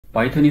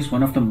Python is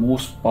one of the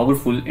most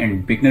powerful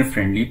and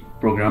beginner-friendly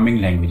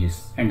programming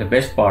languages. And the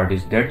best part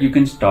is that you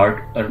can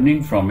start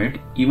earning from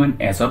it even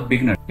as a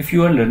beginner. If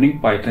you are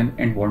learning Python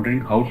and wondering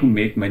how to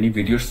make money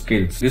with your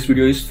skills, this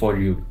video is for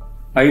you.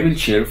 I will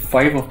share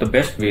 5 of the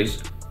best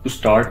ways to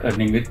start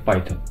earning with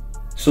Python.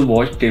 So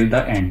watch till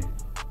the end.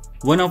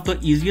 One of the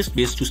easiest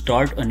ways to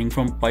start earning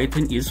from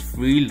Python is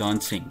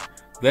freelancing.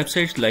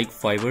 Websites like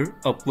Fiverr,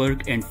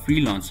 Upwork and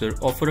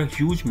Freelancer offer a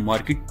huge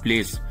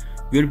marketplace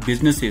where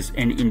businesses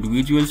and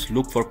individuals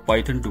look for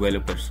Python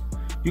developers.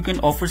 You can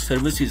offer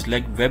services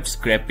like web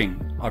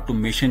scraping,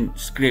 automation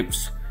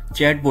scripts,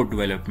 chatbot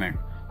development,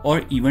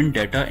 or even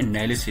data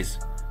analysis.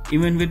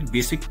 Even with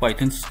basic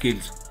Python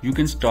skills, you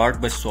can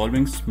start by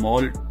solving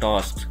small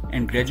tasks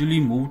and gradually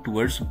move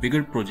towards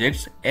bigger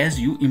projects as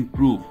you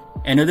improve.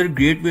 Another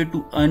great way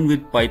to earn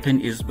with Python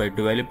is by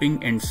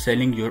developing and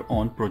selling your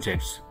own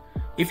projects.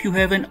 If you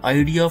have an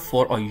idea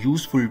for a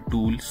useful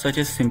tool such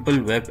as simple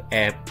web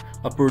app,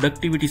 a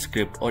productivity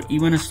script or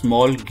even a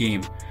small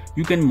game,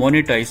 you can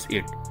monetize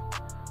it.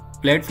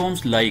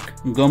 Platforms like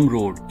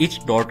Gumroad,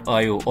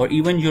 itch.io or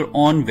even your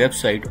own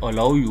website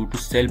allow you to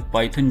sell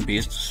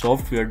Python-based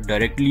software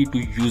directly to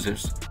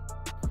users.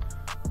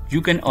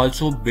 You can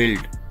also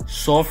build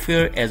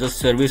software as a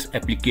service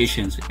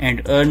applications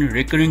and earn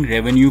recurring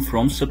revenue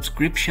from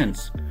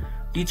subscriptions.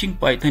 Teaching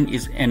Python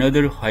is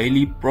another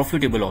highly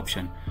profitable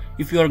option.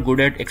 If you are good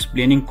at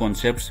explaining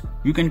concepts,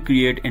 you can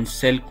create and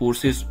sell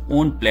courses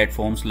on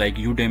platforms like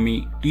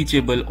Udemy,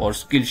 Teachable or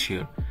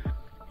Skillshare.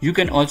 You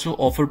can also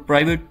offer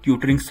private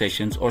tutoring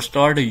sessions or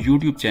start a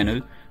YouTube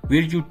channel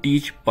where you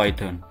teach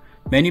Python.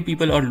 Many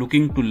people are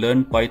looking to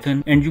learn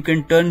Python and you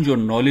can turn your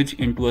knowledge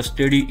into a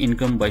steady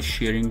income by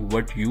sharing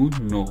what you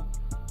know.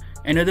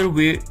 Another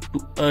way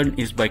to earn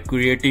is by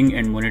creating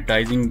and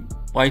monetizing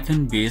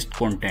Python-based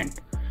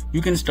content.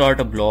 You can start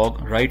a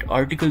blog, write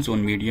articles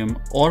on Medium,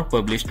 or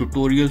publish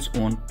tutorials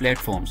on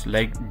platforms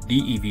like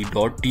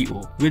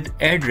dev.to. With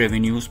ad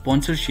revenue,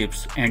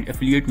 sponsorships, and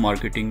affiliate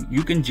marketing,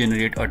 you can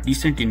generate a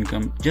decent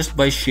income just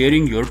by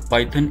sharing your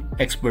Python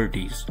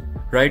expertise.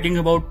 Writing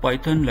about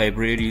Python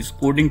libraries,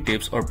 coding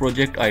tips, or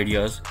project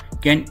ideas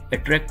can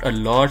attract a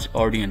large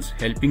audience,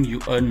 helping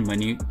you earn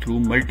money through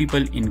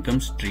multiple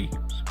income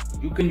streams.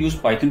 You can use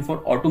Python for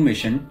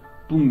automation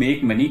to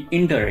make money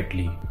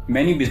indirectly.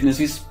 Many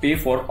businesses pay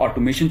for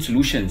automation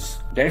solutions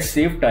that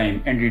save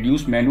time and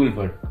reduce manual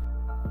work.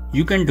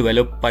 You can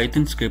develop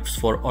Python scripts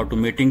for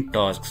automating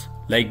tasks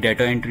like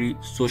data entry,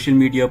 social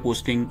media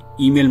posting,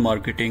 email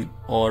marketing,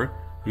 or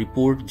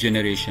report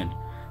generation.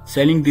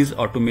 Selling these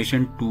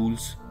automation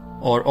tools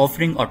or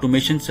offering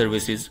automation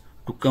services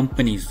to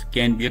companies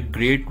can be a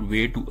great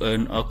way to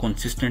earn a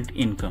consistent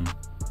income.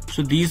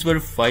 So these were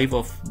 5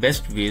 of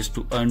best ways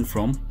to earn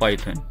from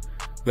Python.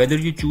 Whether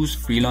you choose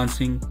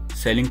freelancing,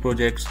 selling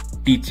projects,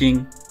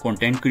 teaching,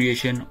 content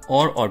creation,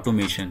 or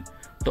automation,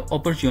 the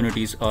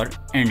opportunities are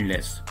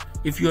endless.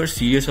 If you are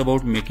serious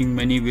about making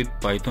money with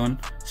Python,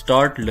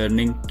 start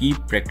learning,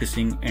 keep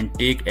practicing, and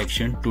take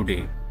action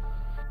today.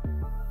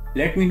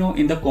 Let me know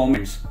in the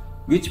comments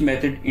which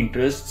method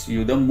interests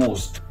you the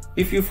most.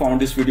 If you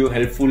found this video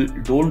helpful,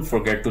 don't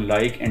forget to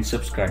like and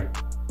subscribe.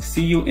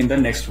 See you in the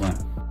next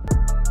one.